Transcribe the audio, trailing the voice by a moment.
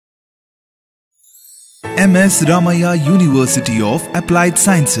MS Ramaya University of Applied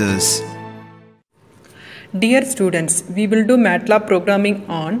Sciences. Dear students, we will do MATLAB programming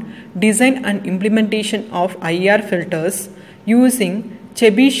on design and implementation of IR filters using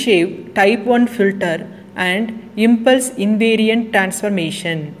Chebyshev type 1 filter and impulse invariant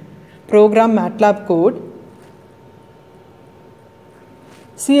transformation. Program MATLAB code.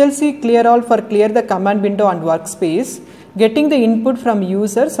 CLC clear all for clear the command window and workspace. Getting the input from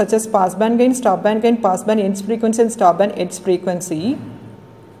users such as passband gain, stopband gain, passband ends frequency and stopband ends frequency.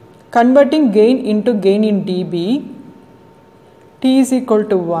 Converting gain into gain in dB. T is equal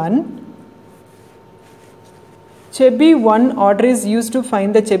to 1. Chebyshev order is used to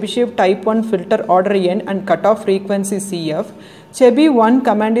find the Chebyshev type 1 filter order n and cutoff frequency Cf. Chebyshev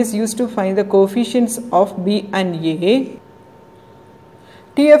command is used to find the coefficients of B and A.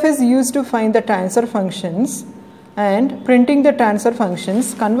 TF is used to find the transfer functions and printing the transfer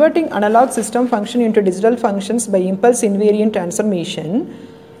functions, converting analog system function into digital functions by impulse invariant transformation,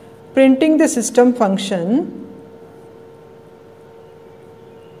 printing the system function,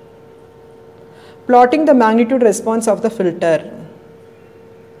 plotting the magnitude response of the filter.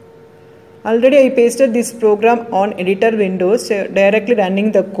 Already I pasted this program on editor windows, directly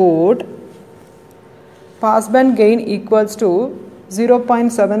running the code. Passband gain equals to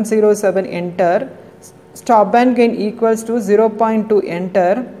 0.707 enter. Stopband gain equals to 0.2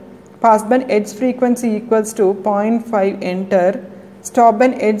 enter. Passband edge frequency equals to 0.5 enter.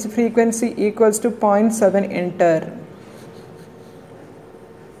 Stopband edge frequency equals to 0.7 enter.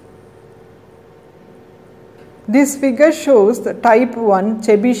 This figure shows the type 1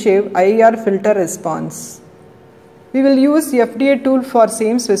 Chebyshev IR filter response. We will use FDA tool for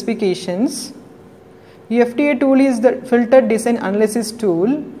same specifications. FDA tool is the filter design analysis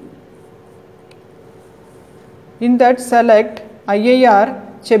tool. In that, select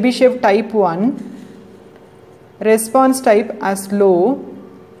IIR Chebyshev type 1, response type as low,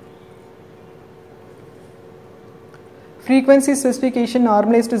 frequency specification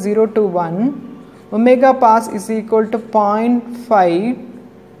normalized to 0 to 1, omega pass is equal to 0.5,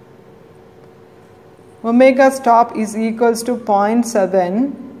 omega stop is equals to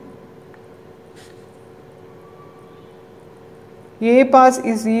 0.7, A pass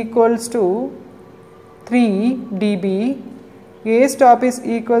is equals to 3 dB, A stop is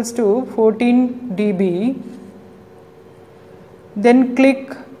equals to 14 dB. Then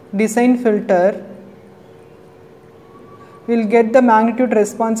click design filter. We will get the magnitude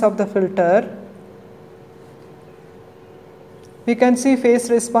response of the filter. We can see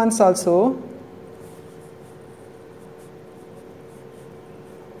phase response also.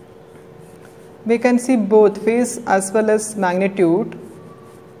 We can see both phase as well as magnitude,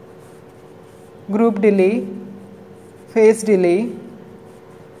 group delay, phase delay,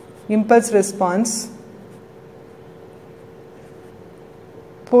 impulse response,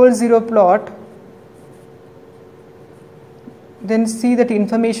 pole 0 plot, then see that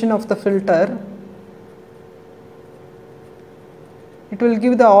information of the filter. It will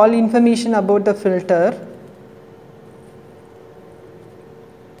give the all information about the filter.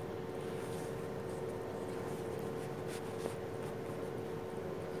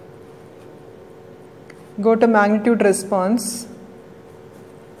 Go to magnitude response.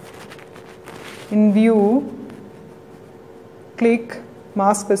 In view, click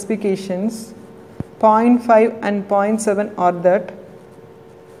mask specifications. 0.5 and 0.7 are that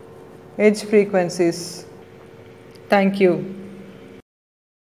edge frequencies. Thank you.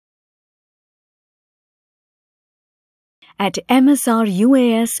 At MSR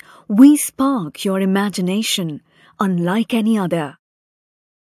UAS, we spark your imagination unlike any other.